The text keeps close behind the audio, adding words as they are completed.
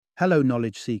Hello,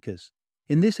 knowledge seekers.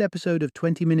 In this episode of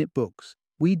 20-Minute Books,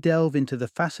 we delve into the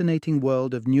fascinating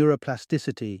world of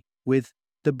neuroplasticity with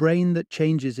The Brain That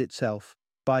Changes Itself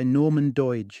by Norman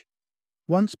Doidge.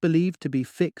 Once believed to be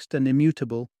fixed and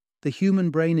immutable, the human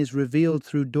brain is revealed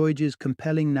through Doidge's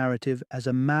compelling narrative as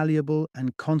a malleable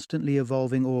and constantly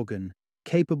evolving organ,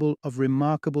 capable of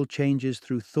remarkable changes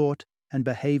through thought and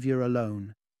behavior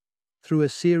alone. Through a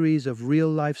series of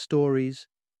real-life stories,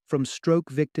 from stroke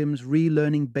victims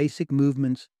relearning basic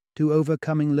movements to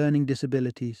overcoming learning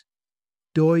disabilities,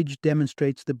 Doidge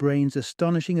demonstrates the brain's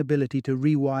astonishing ability to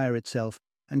rewire itself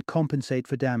and compensate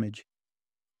for damage.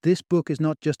 This book is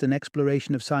not just an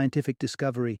exploration of scientific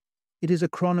discovery, it is a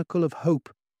chronicle of hope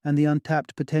and the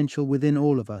untapped potential within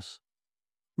all of us.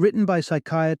 Written by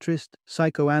psychiatrist,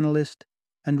 psychoanalyst,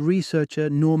 and researcher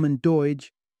Norman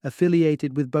Doidge,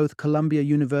 affiliated with both Columbia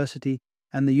University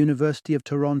and the University of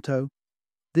Toronto,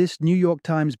 this New York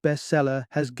Times bestseller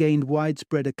has gained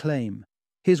widespread acclaim.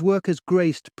 His work has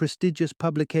graced prestigious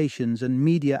publications and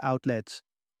media outlets,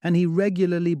 and he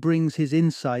regularly brings his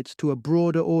insights to a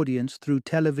broader audience through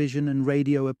television and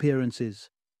radio appearances.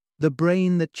 The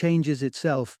Brain That Changes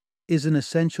Itself is an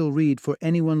essential read for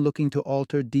anyone looking to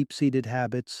alter deep-seated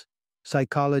habits,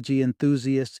 psychology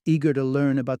enthusiasts eager to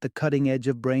learn about the cutting edge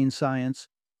of brain science,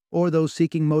 or those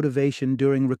seeking motivation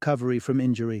during recovery from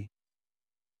injury.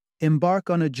 Embark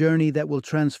on a journey that will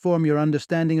transform your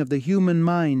understanding of the human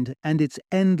mind and its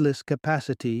endless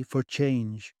capacity for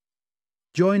change.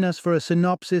 Join us for a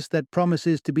synopsis that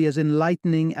promises to be as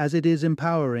enlightening as it is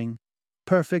empowering,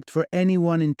 perfect for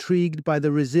anyone intrigued by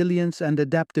the resilience and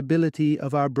adaptability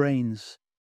of our brains.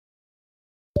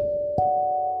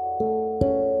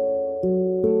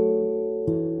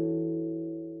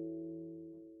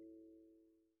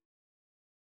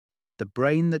 The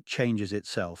Brain That Changes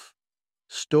Itself.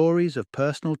 Stories of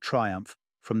Personal Triumph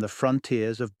from the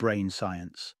Frontiers of Brain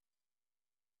Science.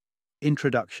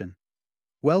 Introduction.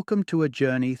 Welcome to a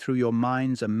journey through your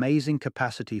mind's amazing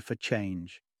capacity for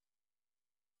change.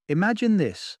 Imagine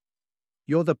this.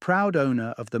 You're the proud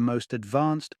owner of the most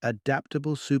advanced,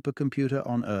 adaptable supercomputer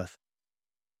on Earth.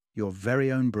 Your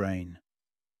very own brain.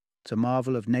 It's a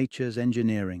marvel of nature's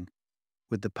engineering,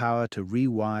 with the power to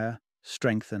rewire,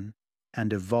 strengthen,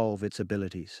 and evolve its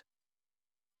abilities.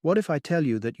 What if I tell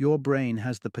you that your brain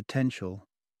has the potential,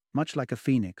 much like a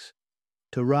phoenix,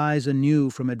 to rise anew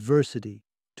from adversity,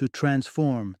 to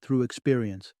transform through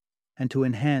experience, and to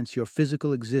enhance your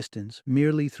physical existence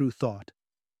merely through thought?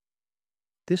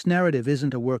 This narrative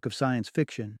isn't a work of science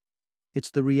fiction.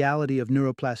 It's the reality of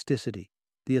neuroplasticity,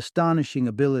 the astonishing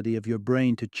ability of your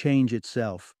brain to change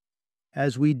itself.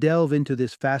 As we delve into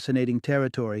this fascinating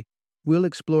territory, we'll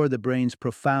explore the brain's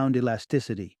profound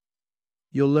elasticity.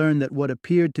 You'll learn that what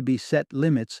appeared to be set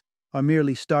limits are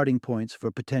merely starting points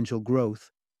for potential growth.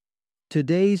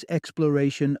 Today's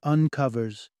exploration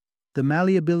uncovers the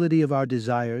malleability of our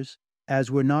desires, as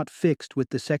we're not fixed with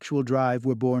the sexual drive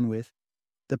we're born with,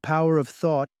 the power of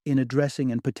thought in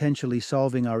addressing and potentially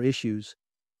solving our issues,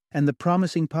 and the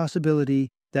promising possibility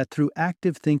that through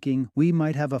active thinking we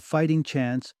might have a fighting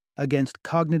chance against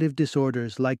cognitive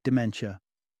disorders like dementia.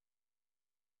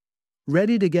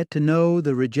 Ready to get to know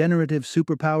the regenerative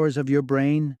superpowers of your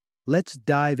brain? Let's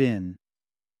dive in.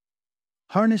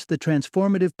 Harness the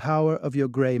transformative power of your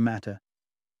gray matter.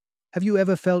 Have you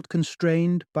ever felt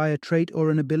constrained by a trait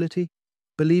or an ability,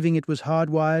 believing it was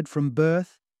hardwired from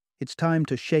birth? It's time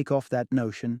to shake off that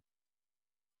notion.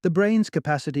 The brain's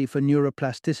capacity for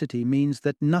neuroplasticity means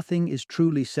that nothing is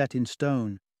truly set in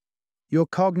stone. Your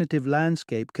cognitive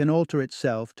landscape can alter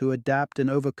itself to adapt and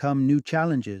overcome new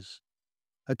challenges.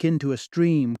 Akin to a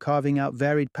stream carving out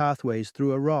varied pathways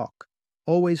through a rock,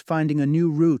 always finding a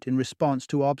new route in response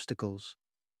to obstacles.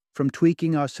 From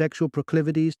tweaking our sexual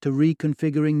proclivities to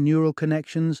reconfiguring neural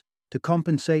connections to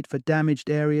compensate for damaged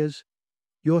areas,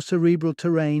 your cerebral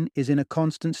terrain is in a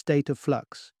constant state of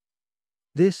flux.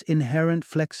 This inherent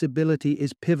flexibility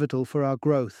is pivotal for our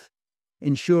growth,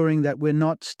 ensuring that we're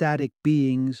not static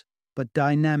beings, but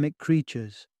dynamic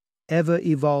creatures, ever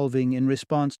evolving in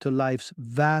response to life's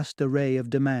vast array of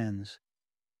demands.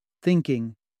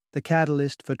 Thinking, the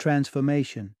catalyst for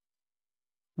transformation.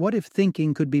 What if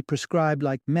thinking could be prescribed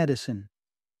like medicine?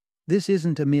 This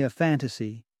isn't a mere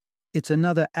fantasy. It's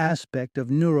another aspect of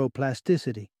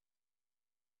neuroplasticity.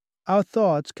 Our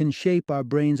thoughts can shape our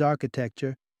brain's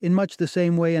architecture in much the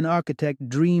same way an architect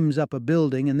dreams up a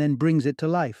building and then brings it to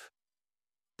life.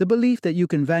 The belief that you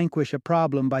can vanquish a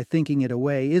problem by thinking it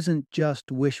away isn't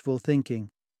just wishful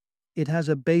thinking. It has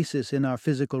a basis in our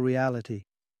physical reality.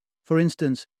 For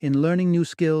instance, in learning new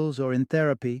skills or in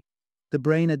therapy, the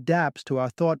brain adapts to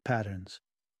our thought patterns,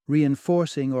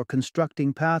 reinforcing or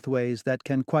constructing pathways that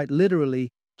can quite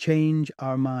literally change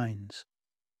our minds.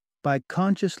 By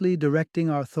consciously directing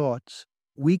our thoughts,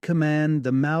 we command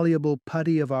the malleable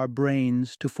putty of our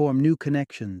brains to form new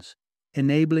connections,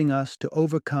 enabling us to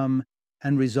overcome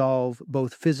and resolve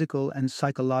both physical and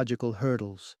psychological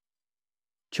hurdles.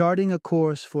 Charting a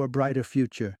course for a brighter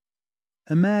future.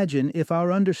 Imagine if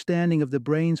our understanding of the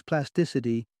brain's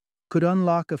plasticity could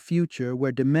unlock a future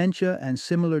where dementia and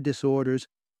similar disorders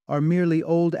are merely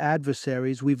old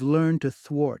adversaries we've learned to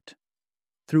thwart.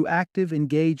 Through active,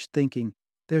 engaged thinking,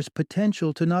 there's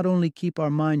potential to not only keep our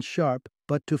minds sharp,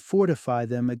 but to fortify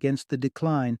them against the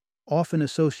decline often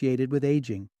associated with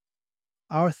aging.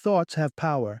 Our thoughts have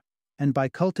power, and by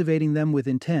cultivating them with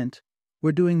intent,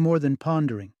 we're doing more than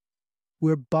pondering.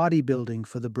 We're bodybuilding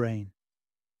for the brain.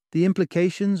 The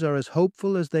implications are as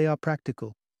hopeful as they are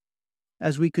practical.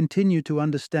 As we continue to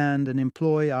understand and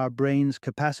employ our brain's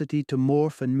capacity to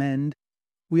morph and mend,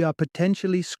 we are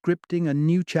potentially scripting a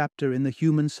new chapter in the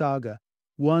human saga,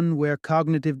 one where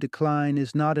cognitive decline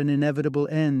is not an inevitable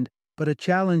end, but a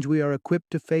challenge we are equipped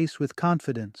to face with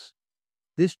confidence.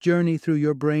 This journey through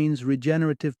your brain's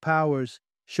regenerative powers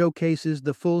showcases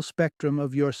the full spectrum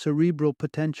of your cerebral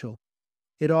potential.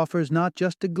 It offers not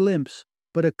just a glimpse,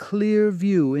 but a clear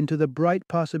view into the bright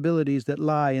possibilities that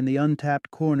lie in the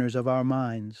untapped corners of our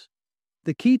minds.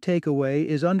 The key takeaway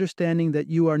is understanding that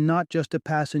you are not just a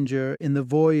passenger in the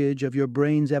voyage of your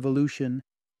brain's evolution,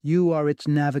 you are its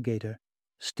navigator,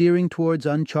 steering towards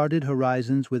uncharted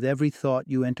horizons with every thought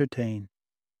you entertain.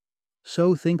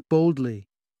 So think boldly,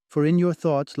 for in your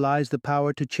thoughts lies the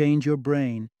power to change your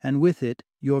brain, and with it,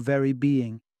 your very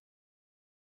being.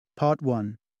 Part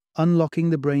 1. Unlocking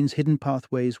the brain's hidden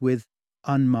pathways with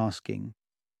unmasking.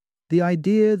 The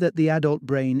idea that the adult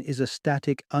brain is a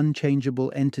static,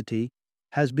 unchangeable entity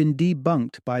has been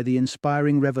debunked by the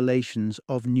inspiring revelations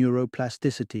of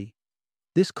neuroplasticity.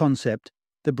 This concept,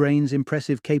 the brain's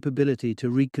impressive capability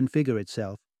to reconfigure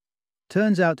itself,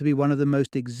 turns out to be one of the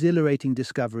most exhilarating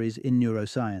discoveries in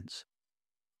neuroscience.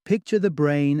 Picture the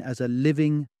brain as a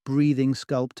living, breathing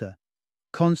sculptor,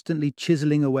 constantly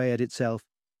chiseling away at itself,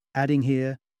 adding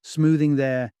here, smoothing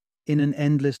there, in an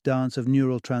endless dance of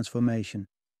neural transformation.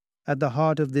 At the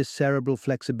heart of this cerebral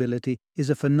flexibility is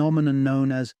a phenomenon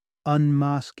known as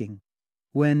unmasking.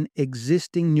 When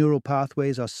existing neural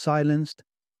pathways are silenced,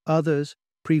 others,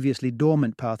 previously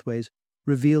dormant pathways,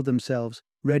 reveal themselves,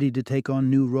 ready to take on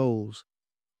new roles.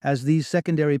 As these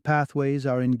secondary pathways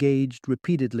are engaged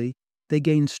repeatedly, they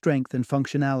gain strength and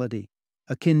functionality,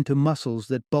 akin to muscles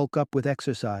that bulk up with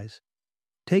exercise.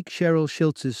 Take Cheryl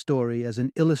Shiltz's story as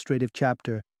an illustrative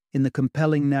chapter in the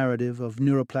compelling narrative of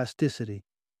neuroplasticity.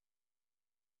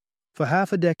 For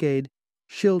half a decade,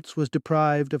 Shiltz was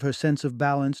deprived of her sense of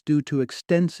balance due to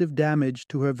extensive damage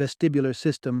to her vestibular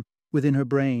system within her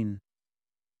brain.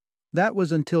 That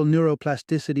was until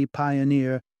neuroplasticity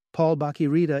pioneer Paul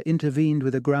Bach-y-Rita intervened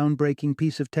with a groundbreaking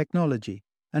piece of technology,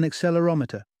 an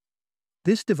accelerometer.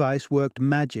 This device worked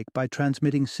magic by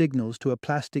transmitting signals to a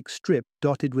plastic strip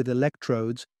dotted with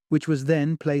electrodes, which was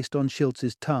then placed on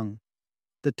Shiltz's tongue.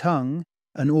 The tongue,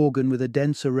 an organ with a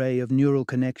dense array of neural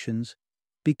connections,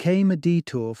 became a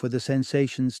detour for the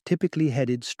sensations typically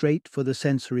headed straight for the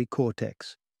sensory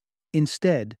cortex.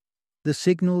 Instead, the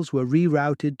signals were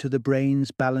rerouted to the brain's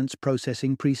balance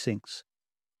processing precincts.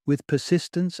 With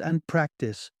persistence and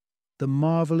practice, the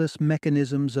marvelous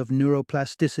mechanisms of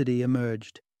neuroplasticity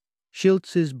emerged.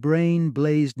 Shiltz's brain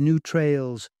blazed new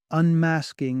trails,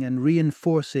 unmasking and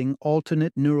reinforcing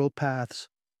alternate neural paths.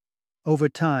 Over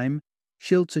time,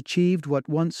 Shiltz achieved what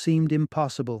once seemed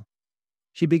impossible.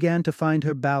 She began to find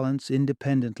her balance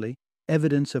independently,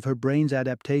 evidence of her brain's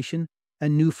adaptation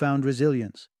and newfound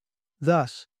resilience.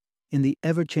 Thus, in the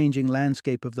ever-changing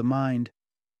landscape of the mind,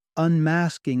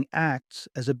 unmasking acts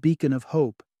as a beacon of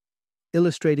hope,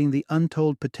 illustrating the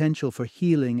untold potential for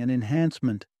healing and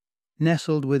enhancement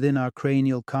nestled within our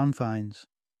cranial confines.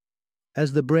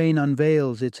 As the brain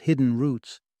unveils its hidden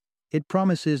roots, it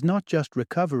promises not just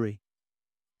recovery,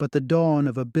 but the dawn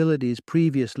of abilities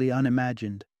previously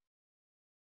unimagined.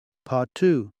 Part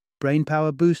 2. Brain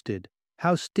Power Boosted.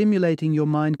 How stimulating your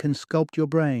mind can sculpt your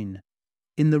brain.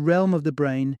 In the realm of the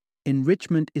brain,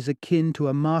 enrichment is akin to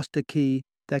a master key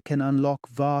that can unlock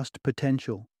vast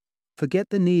potential.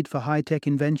 Forget the need for high-tech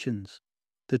inventions.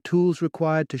 The tools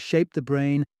required to shape the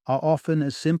brain are often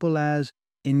as simple as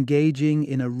engaging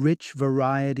in a rich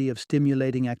variety of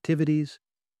stimulating activities.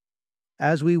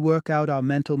 As we work out our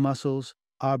mental muscles,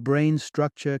 our brain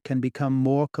structure can become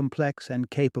more complex and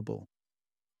capable.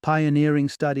 Pioneering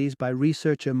studies by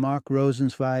researcher Mark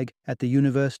Rosenzweig at the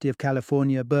University of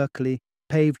California, Berkeley,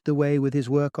 paved the way with his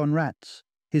work on rats.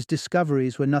 His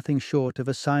discoveries were nothing short of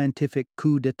a scientific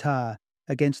coup d'etat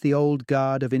against the old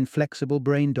guard of inflexible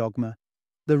brain dogma.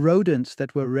 The rodents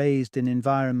that were raised in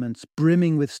environments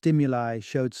brimming with stimuli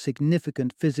showed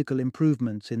significant physical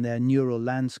improvements in their neural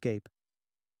landscape.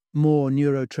 More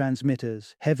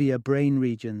neurotransmitters, heavier brain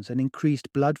regions, and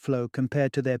increased blood flow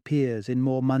compared to their peers in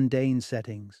more mundane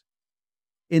settings.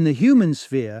 In the human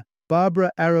sphere,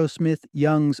 Barbara Arrowsmith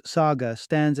Young's saga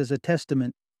stands as a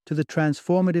testament to the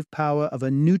transformative power of a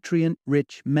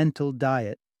nutrient-rich mental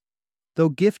diet. Though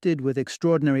gifted with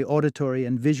extraordinary auditory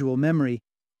and visual memory,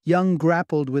 Young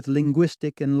grappled with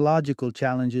linguistic and logical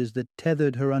challenges that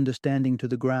tethered her understanding to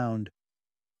the ground.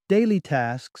 Daily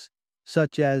tasks,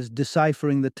 such as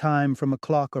deciphering the time from a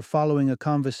clock or following a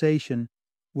conversation,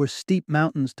 were steep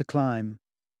mountains to climb.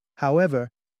 However,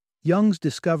 Young's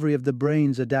discovery of the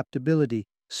brain's adaptability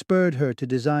spurred her to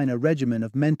design a regimen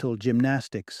of mental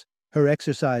gymnastics. Her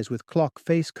exercise with clock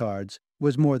face cards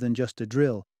was more than just a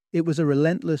drill. It was a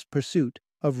relentless pursuit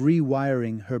of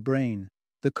rewiring her brain.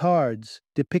 The cards,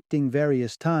 depicting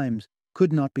various times,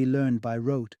 could not be learned by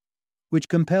rote, which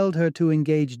compelled her to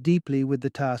engage deeply with the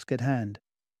task at hand.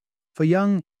 For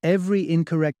Young, every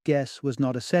incorrect guess was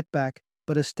not a setback,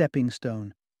 but a stepping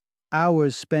stone.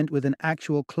 Hours spent with an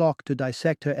actual clock to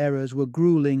dissect her errors were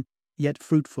grueling, yet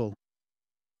fruitful.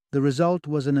 The result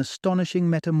was an astonishing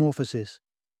metamorphosis.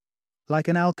 Like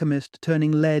an alchemist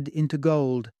turning lead into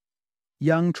gold,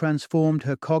 Young transformed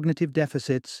her cognitive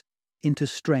deficits into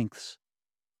strengths,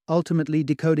 ultimately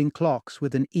decoding clocks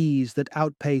with an ease that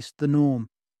outpaced the norm.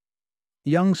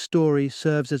 Young's story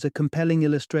serves as a compelling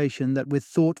illustration that with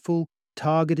thoughtful,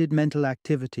 targeted mental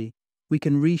activity, we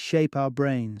can reshape our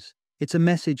brains. It's a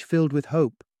message filled with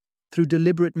hope. Through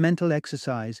deliberate mental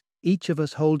exercise, each of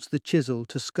us holds the chisel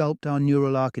to sculpt our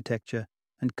neural architecture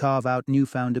and carve out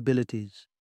newfound abilities.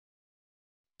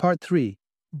 Part 3.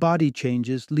 Body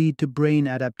changes lead to brain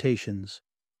adaptations.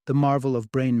 The marvel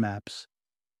of brain maps.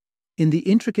 In the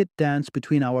intricate dance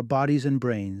between our bodies and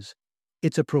brains,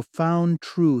 it's a profound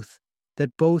truth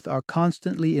that both are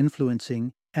constantly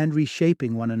influencing and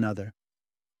reshaping one another.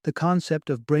 The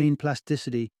concept of brain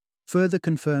plasticity further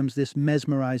confirms this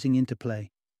mesmerizing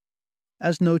interplay.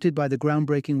 As noted by the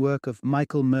groundbreaking work of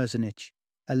Michael Merzenich,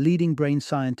 a leading brain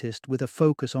scientist with a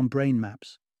focus on brain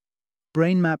maps.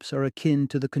 Brain maps are akin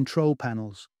to the control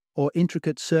panels, or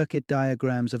intricate circuit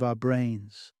diagrams of our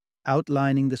brains,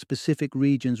 outlining the specific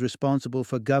regions responsible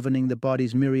for governing the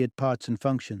body's myriad parts and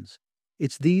functions.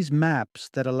 It's these maps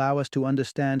that allow us to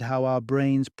understand how our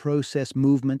brains process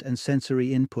movement and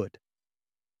sensory input.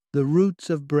 The roots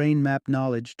of brain map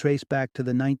knowledge trace back to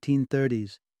the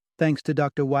 1930s, thanks to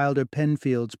Dr. Wilder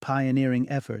Penfield's pioneering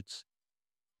efforts.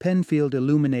 Penfield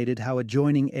illuminated how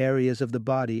adjoining areas of the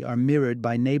body are mirrored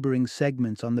by neighboring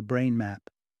segments on the brain map.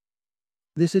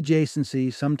 This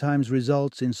adjacency sometimes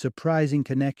results in surprising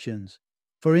connections.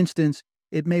 For instance,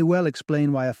 it may well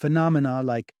explain why a phenomena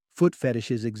like foot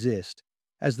fetishes exist,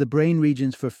 as the brain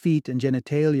regions for feet and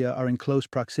genitalia are in close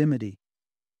proximity.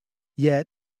 Yet,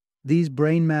 these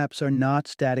brain maps are not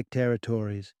static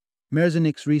territories.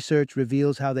 Merzenich's research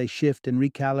reveals how they shift and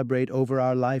recalibrate over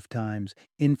our lifetimes,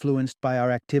 influenced by our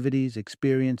activities,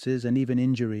 experiences, and even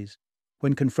injuries.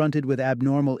 When confronted with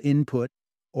abnormal input,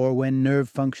 or when nerve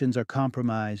functions are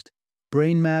compromised,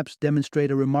 brain maps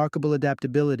demonstrate a remarkable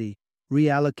adaptability,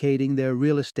 reallocating their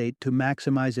real estate to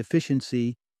maximize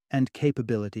efficiency and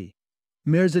capability.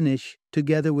 Merzenich,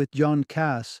 together with John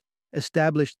Cass,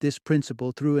 established this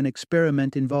principle through an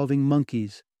experiment involving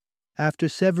monkeys. After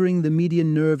severing the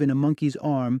median nerve in a monkey's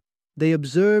arm, they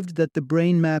observed that the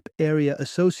brain map area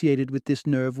associated with this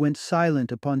nerve went silent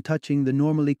upon touching the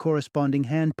normally corresponding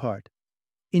hand part.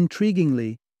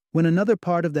 Intriguingly, when another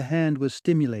part of the hand was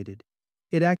stimulated,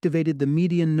 it activated the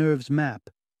median nerve's map,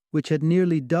 which had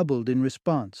nearly doubled in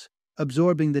response,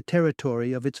 absorbing the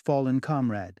territory of its fallen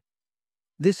comrade.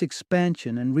 This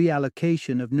expansion and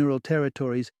reallocation of neural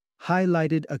territories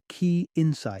highlighted a key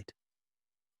insight.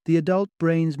 The adult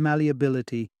brain's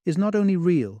malleability is not only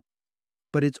real,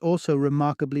 but it's also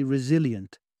remarkably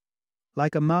resilient.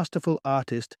 Like a masterful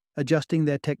artist adjusting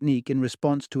their technique in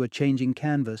response to a changing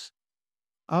canvas,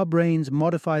 our brains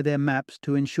modify their maps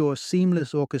to ensure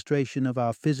seamless orchestration of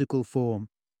our physical form.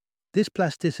 This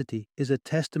plasticity is a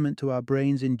testament to our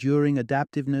brain's enduring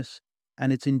adaptiveness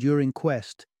and its enduring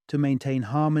quest to maintain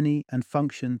harmony and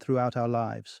function throughout our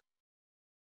lives.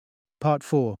 Part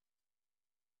 4.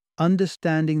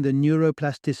 Understanding the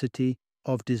neuroplasticity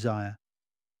of desire.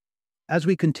 As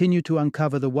we continue to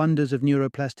uncover the wonders of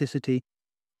neuroplasticity,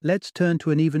 let's turn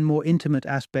to an even more intimate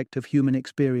aspect of human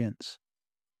experience: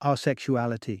 our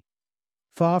sexuality.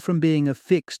 Far from being a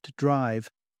fixed drive,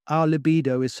 Our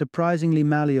libido is surprisingly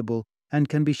malleable and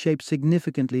can be shaped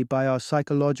significantly by our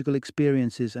psychological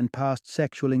experiences and past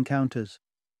sexual encounters.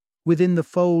 Within the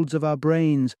folds of our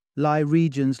brains lie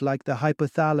regions like the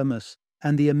hypothalamus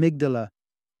and the amygdala.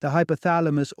 The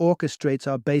hypothalamus orchestrates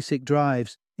our basic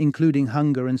drives, including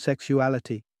hunger and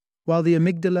sexuality, while the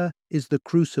amygdala is the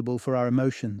crucible for our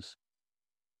emotions.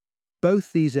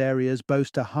 Both these areas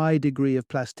boast a high degree of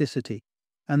plasticity,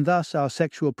 and thus our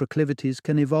sexual proclivities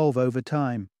can evolve over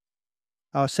time.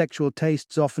 Our sexual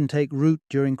tastes often take root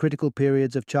during critical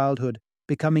periods of childhood,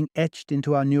 becoming etched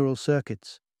into our neural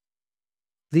circuits.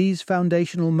 These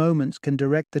foundational moments can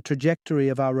direct the trajectory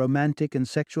of our romantic and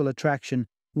sexual attraction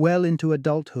well into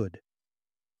adulthood.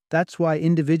 That's why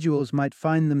individuals might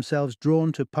find themselves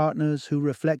drawn to partners who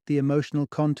reflect the emotional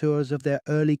contours of their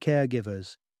early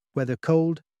caregivers, whether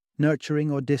cold, nurturing,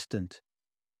 or distant.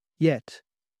 Yet,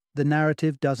 the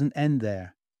narrative doesn't end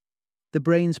there. The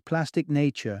brain's plastic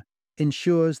nature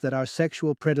ensures that our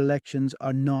sexual predilections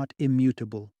are not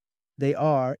immutable. They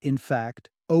are, in fact,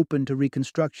 open to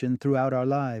reconstruction throughout our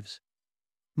lives.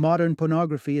 Modern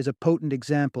pornography is a potent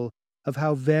example of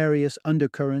how various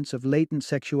undercurrents of latent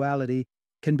sexuality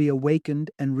can be awakened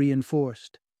and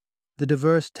reinforced. The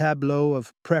diverse tableau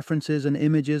of preferences and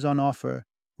images on offer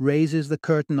raises the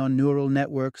curtain on neural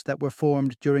networks that were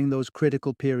formed during those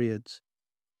critical periods.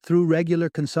 Through regular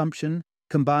consumption,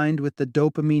 combined with the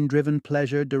dopamine-driven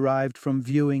pleasure derived from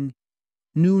viewing,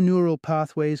 new neural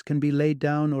pathways can be laid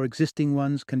down or existing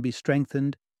ones can be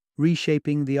strengthened,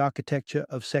 reshaping the architecture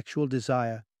of sexual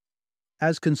desire.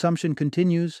 As consumption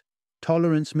continues,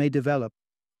 tolerance may develop,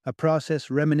 a process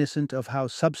reminiscent of how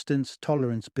substance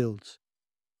tolerance builds.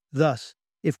 Thus,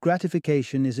 if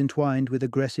gratification is entwined with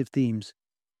aggressive themes,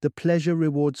 the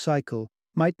pleasure-reward cycle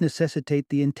might necessitate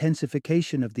the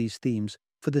intensification of these themes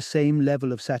for the same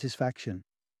level of satisfaction.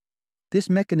 This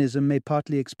mechanism may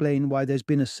partly explain why there's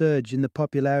been a surge in the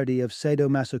popularity of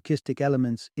sadomasochistic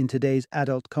elements in today's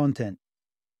adult content.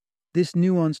 This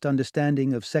nuanced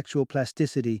understanding of sexual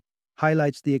plasticity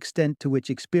highlights the extent to which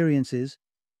experiences,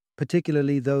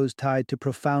 particularly those tied to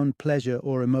profound pleasure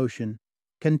or emotion,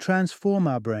 can transform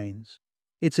our brains.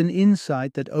 It's an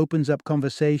insight that opens up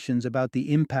conversations about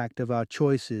the impact of our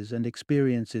choices and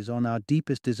experiences on our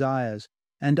deepest desires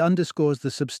and underscores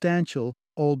the substantial,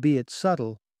 albeit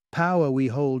subtle, power we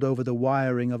hold over the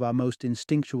wiring of our most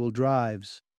instinctual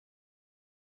drives.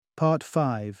 Part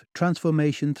 5.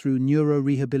 Transformation through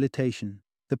Neurorehabilitation,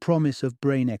 the Promise of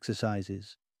Brain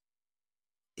Exercises.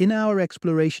 In our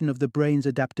exploration of the brain's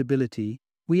adaptability,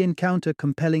 we encounter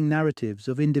compelling narratives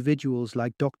of individuals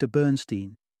like Dr.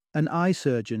 Bernstein, an eye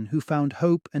surgeon who found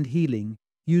hope and healing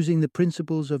using the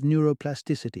principles of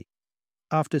neuroplasticity.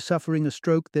 After suffering a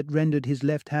stroke that rendered his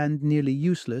left hand nearly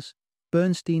useless,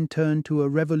 Bernstein turned to a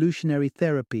revolutionary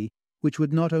therapy which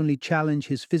would not only challenge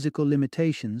his physical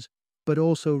limitations, but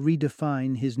also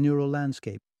redefine his neural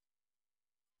landscape.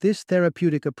 This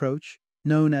therapeutic approach,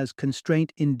 known as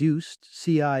constraint-induced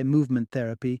CI movement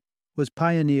therapy, was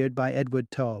pioneered by Edward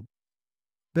Taub.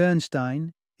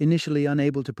 Bernstein, initially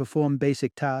unable to perform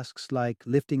basic tasks like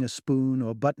lifting a spoon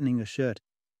or buttoning a shirt,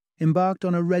 embarked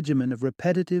on a regimen of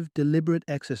repetitive, deliberate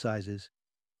exercises.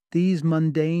 These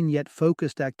mundane yet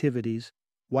focused activities,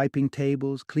 wiping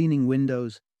tables, cleaning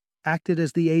windows, acted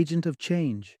as the agent of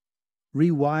change,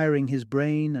 rewiring his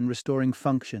brain and restoring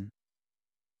function.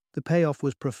 The payoff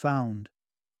was profound.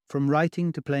 From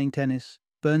writing to playing tennis,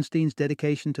 Bernstein's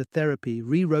dedication to therapy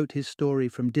rewrote his story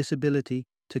from disability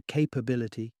to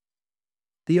capability.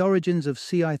 The origins of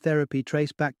CI therapy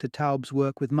trace back to Taub's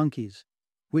work with monkeys,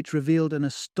 which revealed an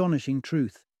astonishing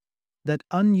truth, that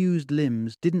unused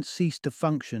limbs didn't cease to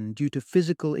function due to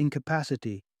physical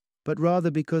incapacity, but rather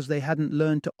because they hadn't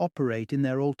learned to operate in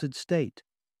their altered state.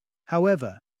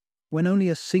 However, when only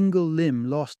a single limb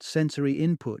lost sensory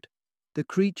input, the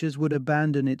creatures would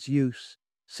abandon its use,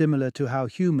 similar to how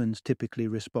humans typically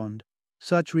respond.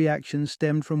 Such reactions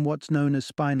stemmed from what's known as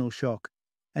spinal shock,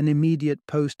 an immediate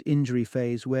post-injury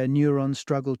phase where neurons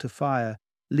struggle to fire,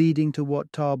 leading to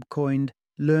what Taub coined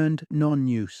learned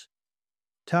non-use.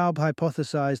 Taub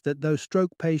hypothesized that though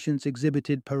stroke patients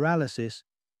exhibited paralysis,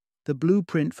 the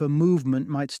blueprint for movement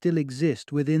might still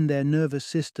exist within their nervous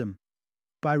system.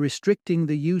 By restricting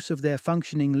the use of their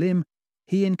functioning limb,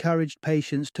 he encouraged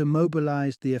patients to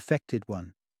mobilize the affected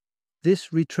one. This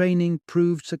retraining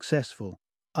proved successful,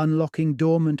 unlocking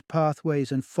dormant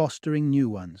pathways and fostering new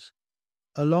ones.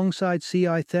 Alongside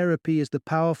CI therapy is the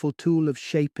powerful tool of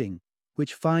shaping,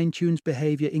 which fine-tunes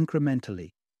behavior incrementally,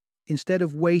 instead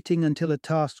of waiting until a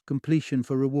task's completion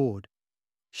for reward.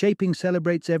 Shaping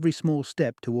celebrates every small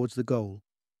step towards the goal.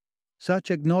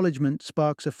 Such acknowledgement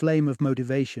sparks a flame of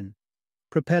motivation.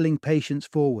 propelling patients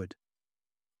forward.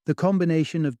 The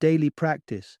combination of daily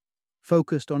practice,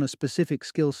 focused on a specific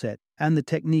skill set, and the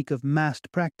technique of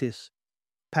massed practice,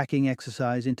 packing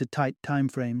exercise into tight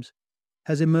timeframes,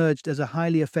 has emerged as a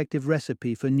highly effective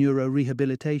recipe for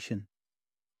neurorehabilitation.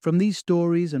 From these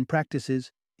stories and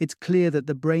practices, it's clear that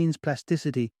the brain's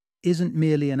plasticity isn't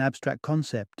merely an abstract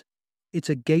concept, it's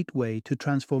a gateway to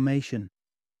transformation.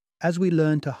 As we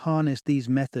learn to harness these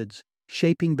methods,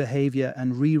 shaping behavior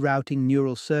and rerouting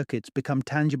neural circuits become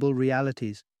tangible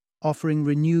realities, offering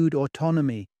renewed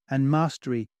autonomy and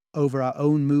mastery over our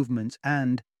own movements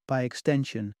and, by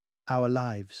extension, our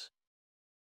lives.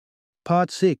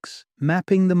 Part 6.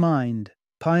 Mapping the Mind.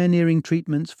 Pioneering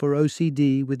Treatments for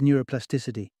OCD with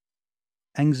Neuroplasticity.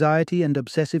 Anxiety and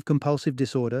Obsessive-Compulsive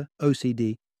Disorder,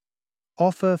 OCD,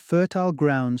 offer fertile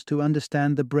grounds to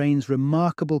understand the brain's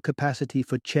remarkable capacity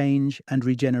for change and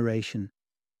regeneration.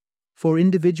 For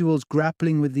individuals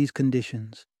grappling with these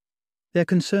conditions, their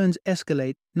concerns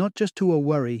escalate not just to a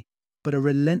worry, but a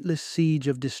relentless siege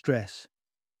of distress.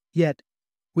 Yet,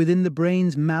 within the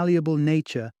brain's malleable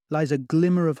nature lies a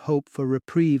glimmer of hope for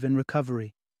reprieve and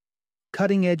recovery.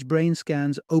 Cutting-edge brain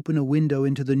scans open a window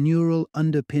into the neural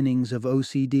underpinnings of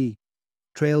OCD,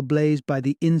 trailblazed by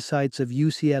the insights of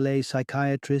UCLA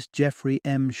psychiatrist Jeffrey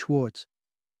M. Schwartz.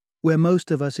 Where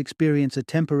most of us experience a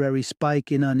temporary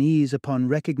spike in unease upon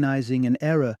recognizing an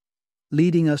error,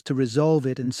 leading us to resolve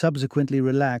it and subsequently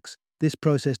relax, this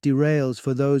process derails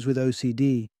for those with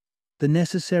OCD. The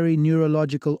necessary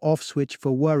neurological off-switch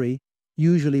for worry,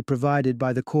 usually provided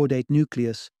by the caudate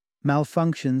nucleus,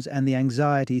 malfunctions and the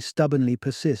anxiety stubbornly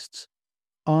persists.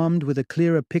 Armed with a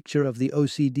clearer picture of the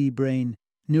OCD brain,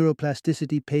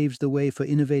 neuroplasticity paves the way for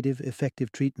innovative,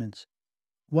 effective treatments.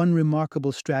 One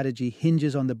remarkable strategy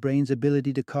hinges on the brain's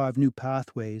ability to carve new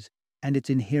pathways and its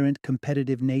inherent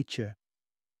competitive nature.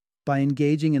 By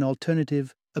engaging in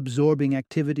alternative, absorbing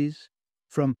activities,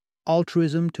 from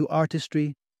altruism to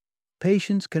artistry,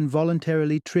 patients can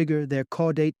voluntarily trigger their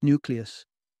caudate nucleus,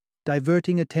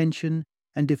 diverting attention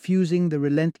and diffusing the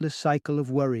relentless cycle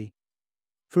of worry.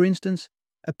 For instance,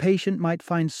 a patient might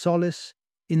find solace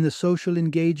in the social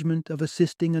engagement of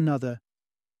assisting another,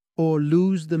 or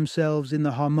lose themselves in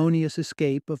the harmonious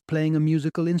escape of playing a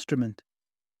musical instrument.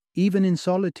 Even in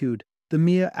solitude, the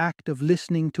mere act of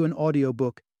listening to an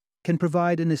audiobook can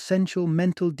provide an essential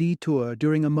mental detour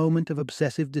during a moment of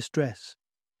obsessive distress.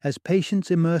 As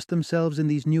patients immerse themselves in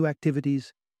these new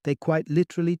activities, they quite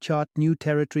literally chart new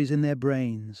territories in their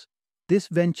brains. This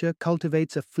venture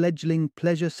cultivates a fledgling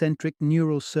pleasure-centric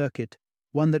neural circuit,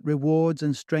 one that rewards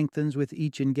and strengthens with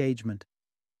each engagement.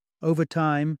 Over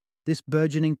time, this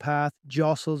burgeoning path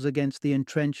jostles against the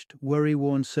entrenched,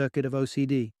 worry-worn circuit of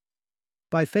OCD.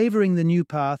 By favoring the new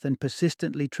path and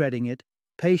persistently treading it,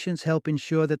 patients help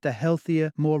ensure that the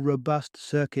healthier, more robust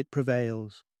circuit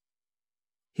prevails.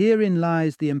 Herein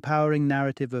lies the empowering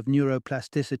narrative of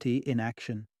neuroplasticity in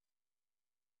action.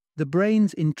 The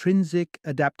brain's intrinsic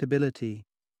adaptability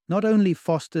not only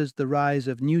fosters the rise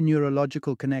of new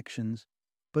neurological connections,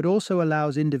 but also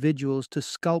allows individuals to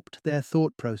sculpt their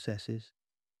thought processes,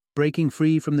 breaking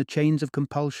free from the chains of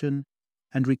compulsion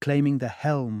and reclaiming the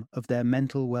helm of their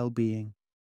mental well-being.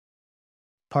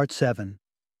 Part 7.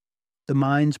 The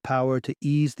mind's power to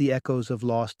ease the echoes of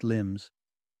lost limbs.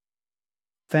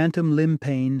 Phantom limb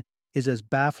pain is as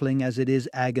baffling as it is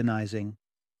agonizing,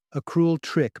 a cruel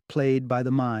trick played by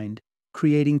the mind,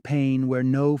 creating pain where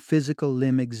no physical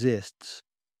limb exists.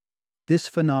 This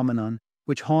phenomenon,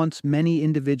 which haunts many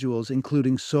individuals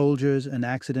including soldiers and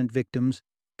accident victims,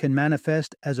 can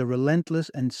manifest as a relentless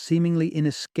and seemingly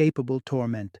inescapable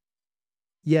torment.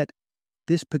 Yet,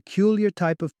 this peculiar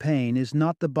type of pain is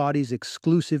not the body's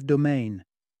exclusive domain.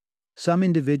 Some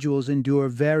individuals endure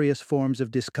various forms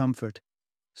of discomfort,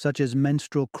 such as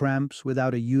menstrual cramps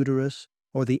without a uterus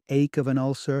or the ache of an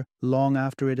ulcer long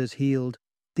after it has healed.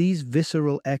 These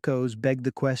visceral echoes beg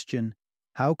the question,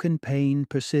 how can pain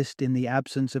persist in the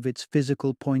absence of its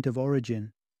physical point of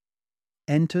origin?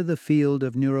 Enter the field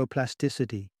of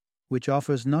neuroplasticity, which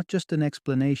offers not just an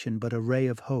explanation but a ray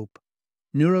of hope.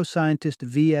 Neuroscientist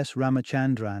V.S.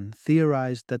 Ramachandran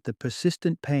theorized that the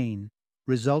persistent pain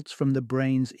results from the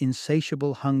brain's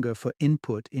insatiable hunger for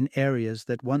input in areas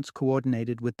that once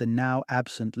coordinated with the now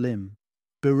absent limb.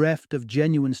 Bereft of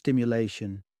genuine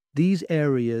stimulation, these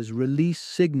areas release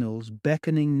signals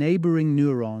beckoning neighboring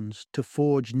neurons to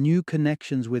forge new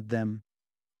connections with them,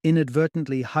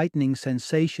 inadvertently heightening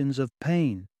sensations of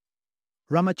pain.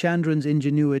 Ramachandran's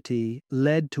ingenuity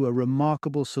led to a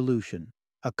remarkable solution,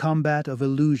 a combat of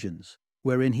illusions,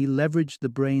 wherein he leveraged the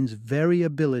brain's very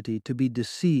ability to be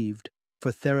deceived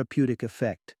for therapeutic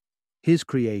effect. His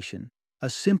creation, a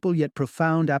simple yet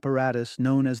profound apparatus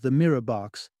known as the mirror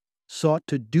box sought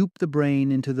to dupe the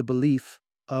brain into the belief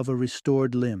of a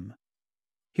restored limb.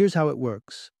 Here's how it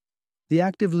works. The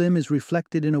active limb is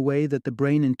reflected in a way that the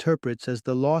brain interprets as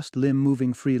the lost limb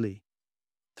moving freely.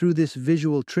 Through this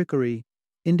visual trickery,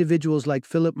 individuals like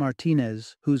Philip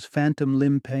Martinez, whose phantom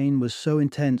limb pain was so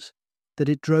intense that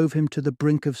it drove him to the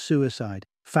brink of suicide,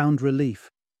 found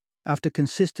relief. After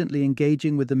consistently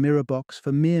engaging with the mirror box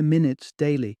for mere minutes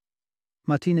daily,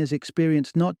 Martinez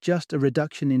experienced not just a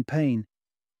reduction in pain,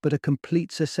 but a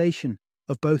complete cessation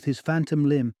of both his phantom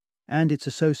limb and its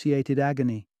associated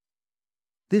agony.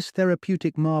 This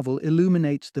therapeutic marvel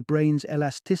illuminates the brain's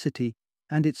elasticity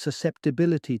and its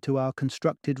susceptibility to our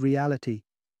constructed reality.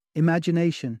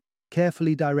 Imagination,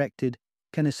 carefully directed,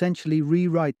 can essentially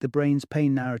rewrite the brain's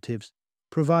pain narratives,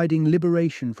 providing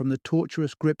liberation from the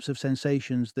torturous grips of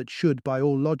sensations that should, by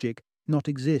all logic, not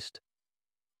exist.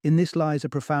 In this lies a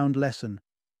profound lesson.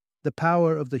 The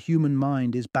power of the human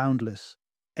mind is boundless,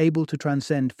 able to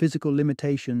transcend physical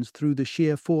limitations through the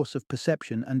sheer force of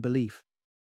perception and belief.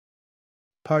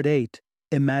 Part 8.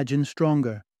 Imagine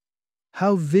Stronger.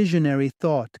 How visionary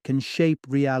thought can shape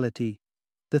reality.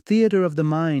 The theater of the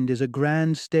mind is a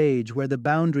grand stage where the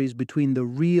boundaries between the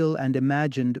real and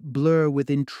imagined blur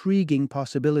with intriguing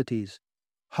possibilities.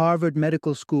 Harvard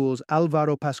Medical School's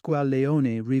Alvaro Pascual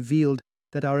Leone revealed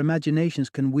that our imaginations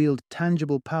can wield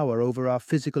tangible power over our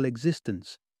physical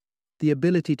existence. The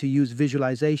ability to use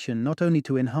visualization not only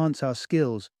to enhance our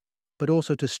skills, but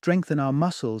also to strengthen our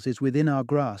muscles is within our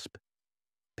grasp.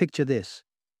 Picture this.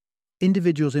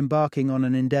 Individuals embarking on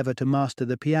an endeavor to master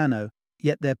the piano,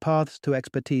 yet their paths to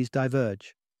expertise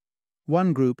diverge.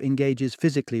 One group engages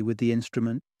physically with the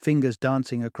instrument, fingers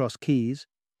dancing across keys,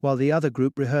 while the other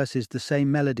group rehearses the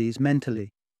same melodies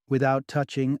mentally, without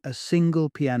touching a single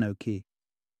piano key.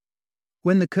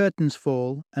 When the curtains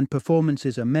fall and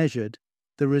performances are measured,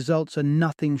 the results are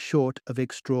nothing short of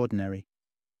extraordinary.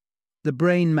 The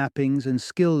brain mappings and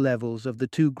skill levels of the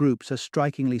two groups are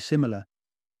strikingly similar.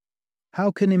 How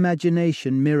can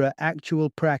imagination mirror actual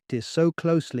practice so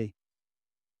closely?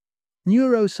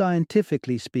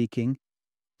 Neuroscientifically speaking,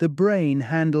 the brain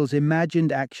handles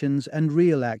imagined actions and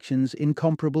real actions in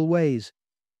comparable ways.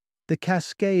 The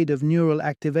cascade of neural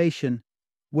activation,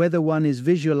 whether one is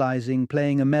visualizing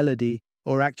playing a melody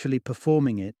or actually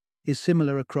performing it, is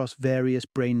similar across various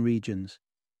brain regions.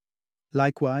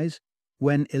 Likewise,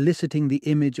 when eliciting the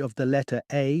image of the letter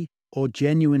A or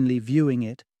genuinely viewing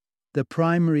it, the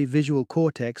primary visual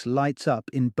cortex lights up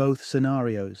in both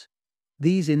scenarios.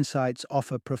 These insights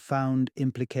offer profound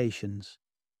implications.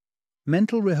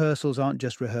 Mental rehearsals aren't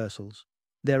just rehearsals.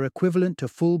 They're equivalent to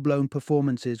full-blown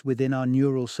performances within our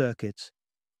neural circuits.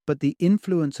 But the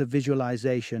influence of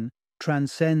visualization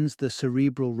transcends the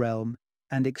cerebral realm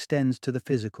and extends to the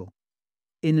physical.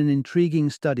 In an intriguing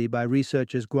study by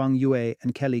researchers Guang Yue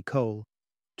and Kelly Cole,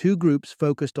 two groups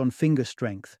focused on finger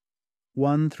strength,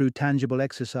 one through tangible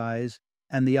exercise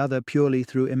and the other purely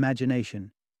through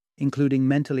imagination, including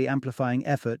mentally amplifying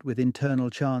effort with internal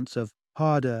chants of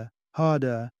harder,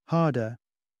 harder, harder.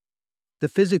 The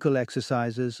physical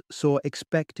exercises saw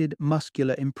expected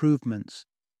muscular improvements,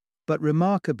 but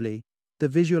remarkably, the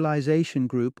visualization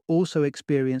group also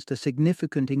experienced a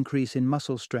significant increase in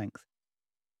muscle strength.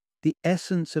 The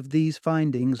essence of these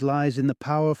findings lies in the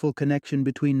powerful connection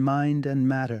between mind and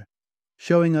matter,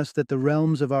 showing us that the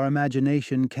realms of our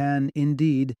imagination can,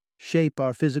 indeed, shape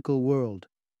our physical world.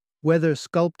 Whether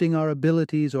sculpting our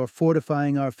abilities or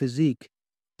fortifying our physique,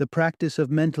 the practice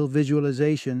of mental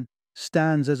visualization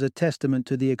stands as a testament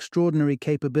to the extraordinary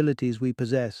capabilities we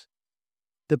possess,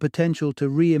 the potential to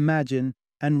reimagine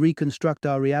and reconstruct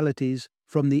our realities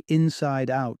from the inside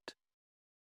out.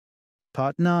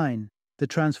 Part 9. The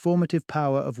Transformative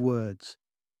Power of Words.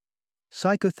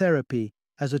 Psychotherapy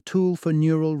as a tool for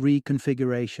neural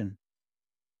reconfiguration.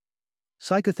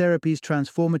 Psychotherapy's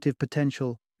transformative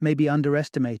potential may be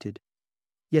underestimated,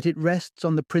 yet it rests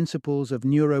on the principles of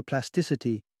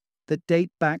neuroplasticity that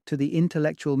date back to the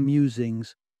intellectual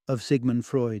musings of Sigmund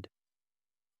Freud.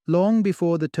 Long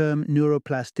before the term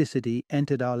neuroplasticity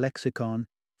entered our lexicon,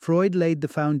 Freud laid the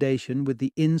foundation with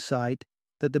the insight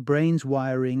that the brain's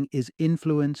wiring is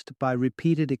influenced by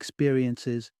repeated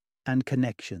experiences and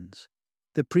connections,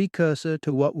 the precursor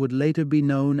to what would later be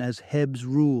known as Hebb's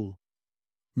rule.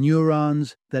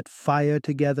 Neurons that fire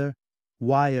together,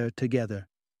 wire together.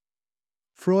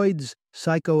 Freud's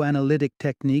psychoanalytic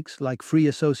techniques like free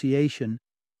association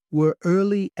were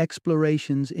early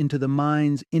explorations into the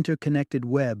mind's interconnected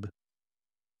web.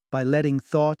 By letting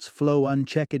thoughts flow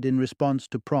unchecked in response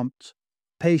to prompts,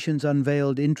 patients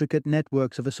unveiled intricate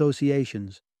networks of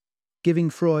associations, giving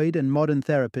Freud and modern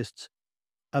therapists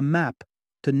a map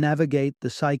to navigate the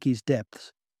psyche's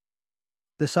depths.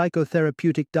 The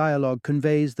psychotherapeutic dialogue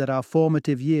conveys that our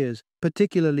formative years,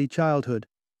 particularly childhood,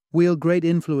 wield great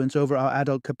influence over our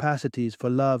adult capacities for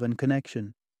love and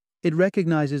connection. It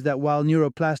recognizes that while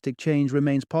neuroplastic change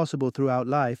remains possible throughout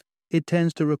life, it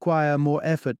tends to require more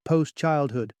effort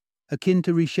post-childhood, akin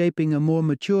to reshaping a more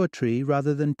mature tree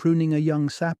rather than pruning a young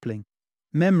sapling.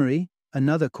 Memory,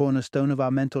 another cornerstone of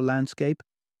our mental landscape,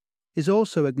 is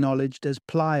also acknowledged as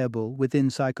pliable within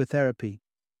psychotherapy.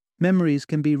 Memories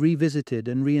can be revisited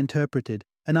and reinterpreted,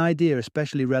 an idea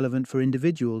especially relevant for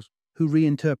individuals who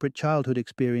reinterpret childhood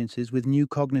experiences with new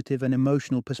cognitive and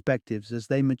emotional perspectives as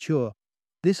they mature.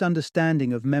 This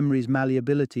understanding of memory's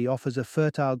malleability offers a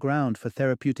fertile ground for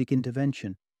therapeutic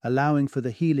intervention, allowing for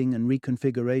the healing and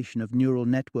reconfiguration of neural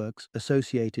networks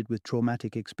associated with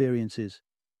traumatic experiences.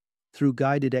 Through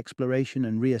guided exploration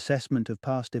and reassessment of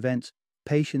past events,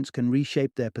 patients can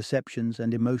reshape their perceptions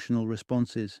and emotional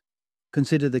responses.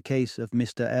 Consider the case of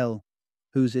Mr. L,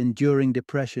 whose enduring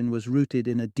depression was rooted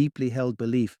in a deeply held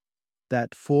belief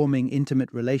that forming intimate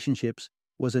relationships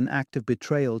was an act of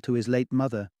betrayal to his late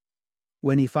mother.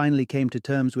 When he finally came to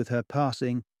terms with her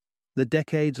passing, the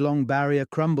decades-long barrier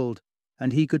crumbled,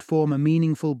 and he could form a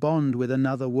meaningful bond with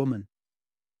another woman.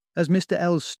 As Mr.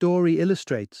 L's story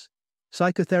illustrates,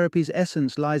 psychotherapy's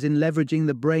essence lies in leveraging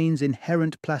the brain's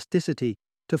inherent plasticity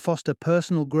to foster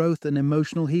personal growth and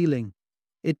emotional healing.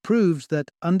 It proves that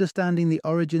understanding the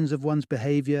origins of one's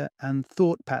behavior and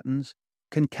thought patterns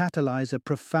can catalyze a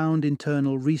profound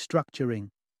internal restructuring.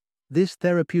 This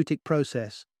therapeutic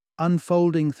process,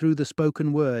 unfolding through the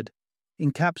spoken word,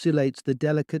 encapsulates the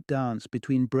delicate dance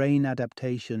between brain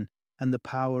adaptation and the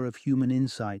power of human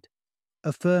insight,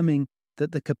 affirming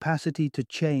that the capacity to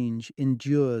change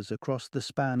endures across the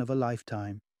span of a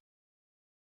lifetime.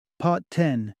 Part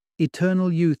 10.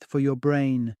 Eternal Youth for Your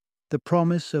Brain, the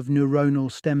Promise of Neuronal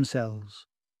Stem Cells.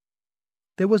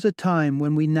 There was a time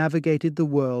when we navigated the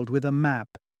world with a map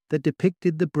that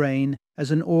depicted the brain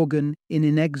as an organ in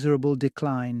inexorable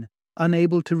decline,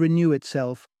 unable to renew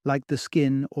itself like the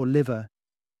skin or liver.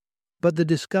 But the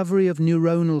discovery of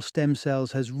neuronal stem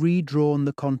cells has redrawn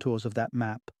the contours of that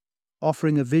map,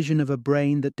 offering a vision of a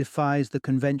brain that defies the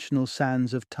conventional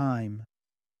sands of time.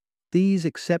 These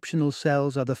exceptional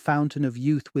cells are the fountain of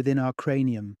youth within our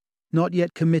cranium, not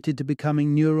yet committed to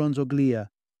becoming neurons or glia,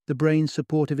 the brain's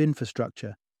supportive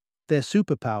infrastructure. Their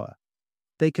superpower: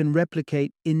 they can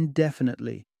replicate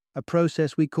indefinitely, a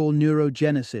process we call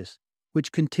neurogenesis,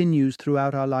 which continues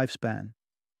throughout our lifespan.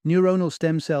 Neuronal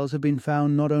stem cells have been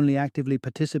found not only actively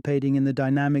participating in the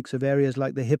dynamics of areas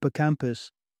like the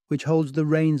hippocampus, which holds the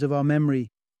reins of our memory,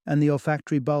 and the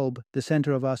olfactory bulb, the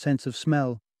center of our sense of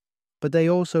smell, but they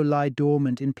also lie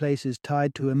dormant in places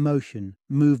tied to emotion,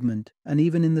 movement, and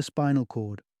even in the spinal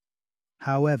cord.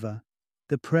 However,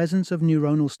 the presence of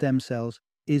neuronal stem cells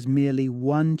is merely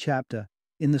one chapter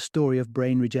in the story of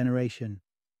brain regeneration.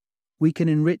 We can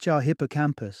enrich our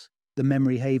hippocampus, the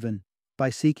memory haven, by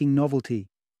seeking novelty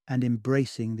and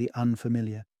embracing the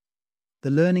unfamiliar.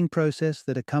 The learning process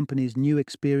that accompanies new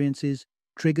experiences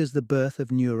triggers the birth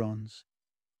of neurons.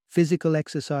 Physical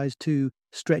exercise, too,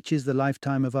 stretches the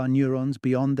lifetime of our neurons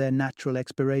beyond their natural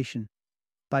expiration.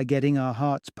 By getting our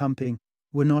hearts pumping,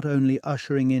 we're not only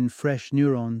ushering in fresh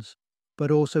neurons, but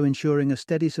also ensuring a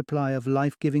steady supply of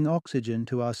life-giving oxygen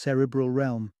to our cerebral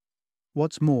realm.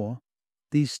 What's more,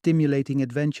 these stimulating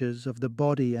adventures of the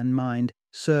body and mind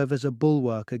serve as a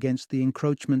bulwark against the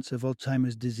encroachments of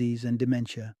Alzheimer's disease and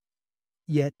dementia.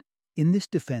 Yet, in this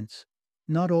defense,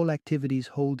 not all activities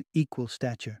hold equal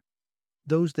stature.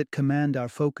 Those that command our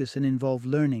focus and involve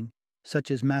learning,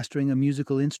 such as mastering a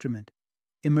musical instrument,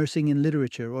 immersing in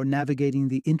literature, or navigating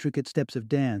the intricate steps of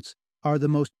dance, are the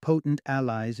most potent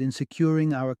allies in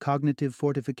securing our cognitive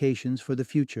fortifications for the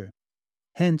future.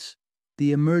 Hence,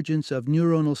 the emergence of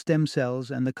neuronal stem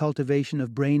cells and the cultivation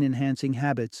of brain-enhancing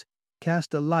habits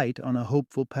cast a light on a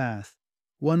hopeful path,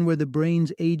 one where the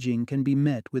brain's aging can be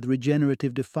met with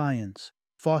regenerative defiance,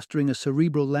 fostering a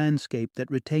cerebral landscape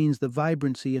that retains the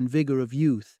vibrancy and vigor of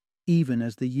youth even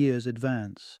as the years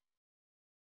advance.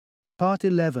 Part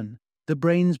 11. The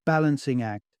Brain's Balancing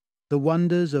Act, the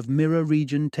Wonders of Mirror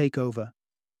Region Takeover.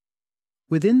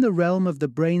 Within the realm of the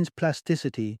brain's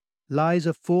plasticity lies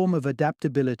a form of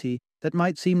adaptability that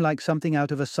might seem like something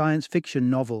out of a science fiction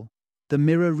novel, the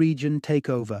mirror region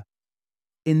takeover.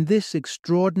 In this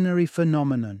extraordinary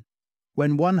phenomenon,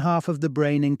 when one half of the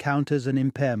brain encounters an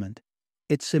impairment,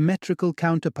 its symmetrical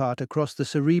counterpart across the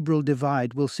cerebral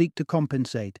divide will seek to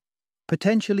compensate,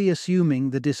 potentially assuming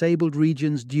the disabled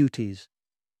region's duties.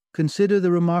 Consider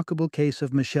the remarkable case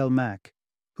of Michelle Mack,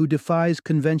 who defies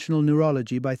conventional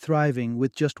neurology by thriving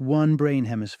with just one brain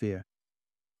hemisphere.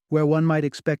 Where one might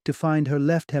expect to find her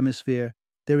left hemisphere,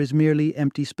 there is merely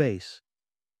empty space.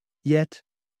 Yet,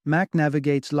 Mac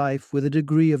navigates life with a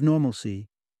degree of normalcy,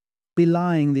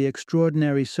 belying the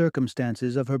extraordinary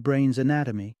circumstances of her brain's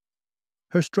anatomy.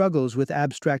 Her struggles with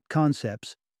abstract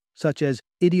concepts, such as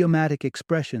idiomatic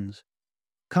expressions,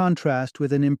 contrast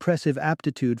with an impressive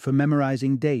aptitude for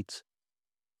memorizing dates,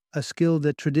 a skill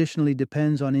that traditionally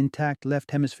depends on intact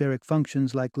left hemispheric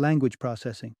functions like language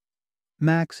processing.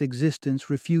 Mac's existence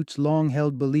refutes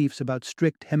long-held beliefs about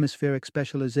strict hemispheric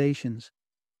specializations.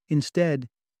 Instead,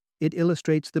 it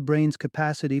illustrates the brain's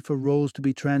capacity for roles to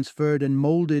be transferred and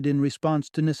molded in response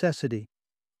to necessity,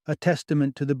 a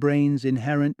testament to the brain's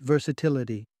inherent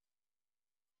versatility.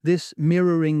 This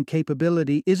mirroring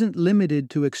capability isn't limited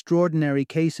to extraordinary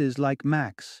cases like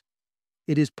Mac's.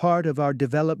 It is part of our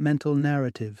developmental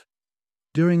narrative.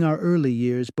 During our early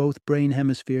years, both brain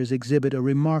hemispheres exhibit a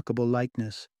remarkable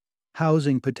likeness,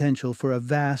 housing potential for a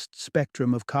vast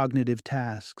spectrum of cognitive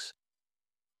tasks.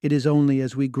 It is only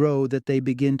as we grow that they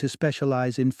begin to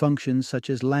specialize in functions such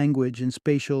as language and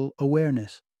spatial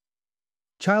awareness.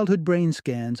 Childhood brain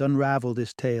scans unravel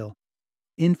this tale.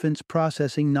 Infants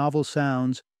processing novel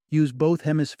sounds use both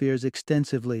hemispheres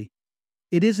extensively.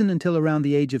 It isn't until around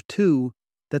the age of 2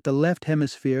 that the left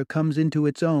hemisphere comes into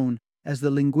its own as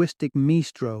the linguistic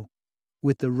maestro,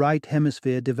 with the right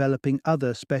hemisphere developing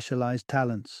other specialized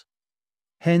talents.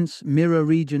 Hence, mirror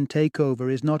region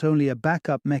takeover is not only a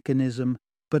backup mechanism,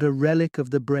 but a relic of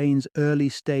the brain's early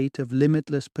state of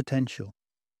limitless potential.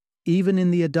 Even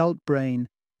in the adult brain,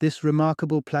 this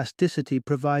remarkable plasticity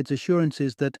provides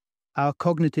assurances that our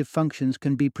cognitive functions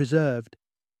can be preserved,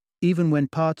 even when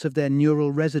parts of their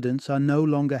neural residence are no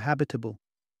longer habitable.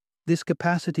 This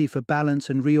capacity for balance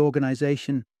and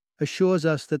reorganization assures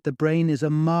us that the brain is a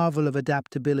marvel of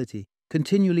adaptability,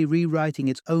 continually rewriting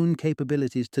its own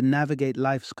capabilities to navigate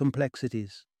life's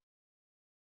complexities.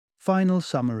 Final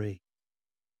summary.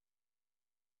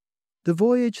 The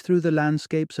voyage through the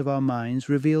landscapes of our minds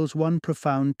reveals one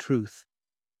profound truth.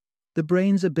 The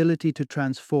brain's ability to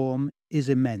transform is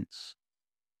immense.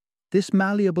 This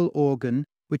malleable organ,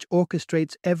 which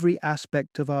orchestrates every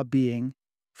aspect of our being,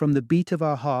 from the beat of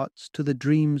our hearts to the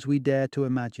dreams we dare to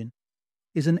imagine,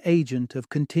 is an agent of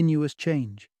continuous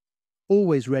change,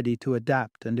 always ready to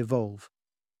adapt and evolve.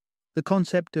 The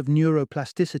concept of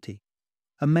neuroplasticity,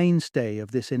 a mainstay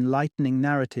of this enlightening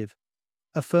narrative,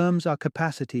 affirms our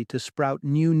capacity to sprout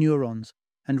new neurons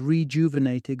and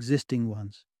rejuvenate existing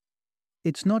ones.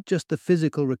 It's not just the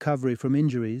physical recovery from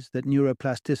injuries that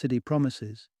neuroplasticity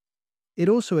promises. It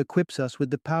also equips us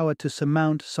with the power to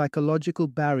surmount psychological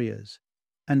barriers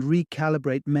and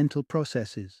recalibrate mental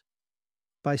processes.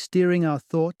 By steering our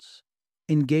thoughts,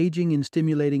 engaging in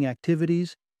stimulating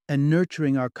activities, and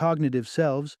nurturing our cognitive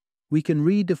selves, we can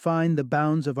redefine the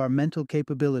bounds of our mental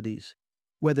capabilities,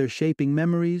 whether shaping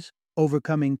memories,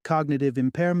 overcoming cognitive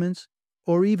impairments,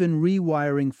 or even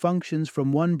rewiring functions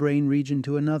from one brain region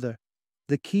to another.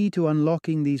 The key to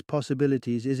unlocking these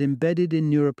possibilities is embedded in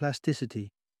neuroplasticity.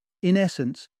 In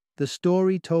essence, the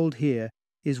story told here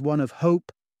is one of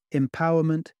hope,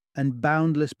 empowerment, and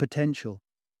boundless potential.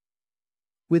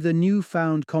 With a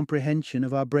newfound comprehension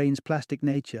of our brain's plastic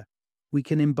nature, we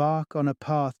can embark on a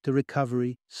path to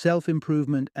recovery,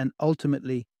 self-improvement, and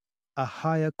ultimately, a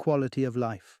higher quality of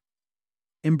life.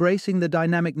 Embracing the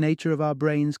dynamic nature of our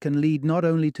brains can lead not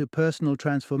only to personal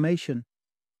transformation,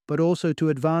 but also to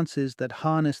advances that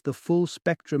harness the full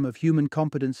spectrum of human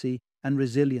competency and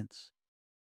resilience.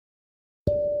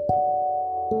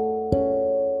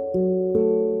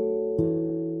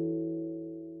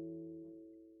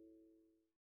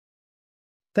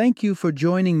 Thank you for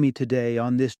joining me today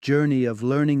on this journey of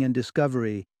learning and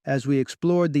discovery as we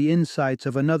explored the insights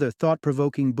of another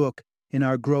thought-provoking book in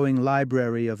our growing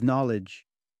library of knowledge.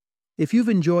 If you've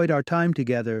enjoyed our time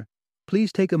together,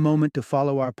 please take a moment to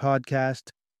follow our podcast,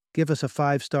 give us a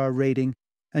 5-star rating,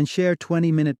 and share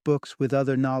 20-minute books with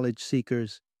other knowledge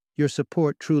seekers. Your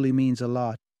support truly means a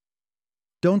lot.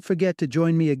 Don't forget to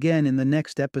join me again in the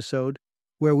next episode,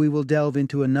 where we will delve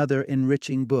into another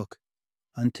enriching book.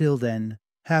 Until then,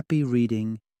 happy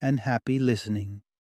reading and happy listening.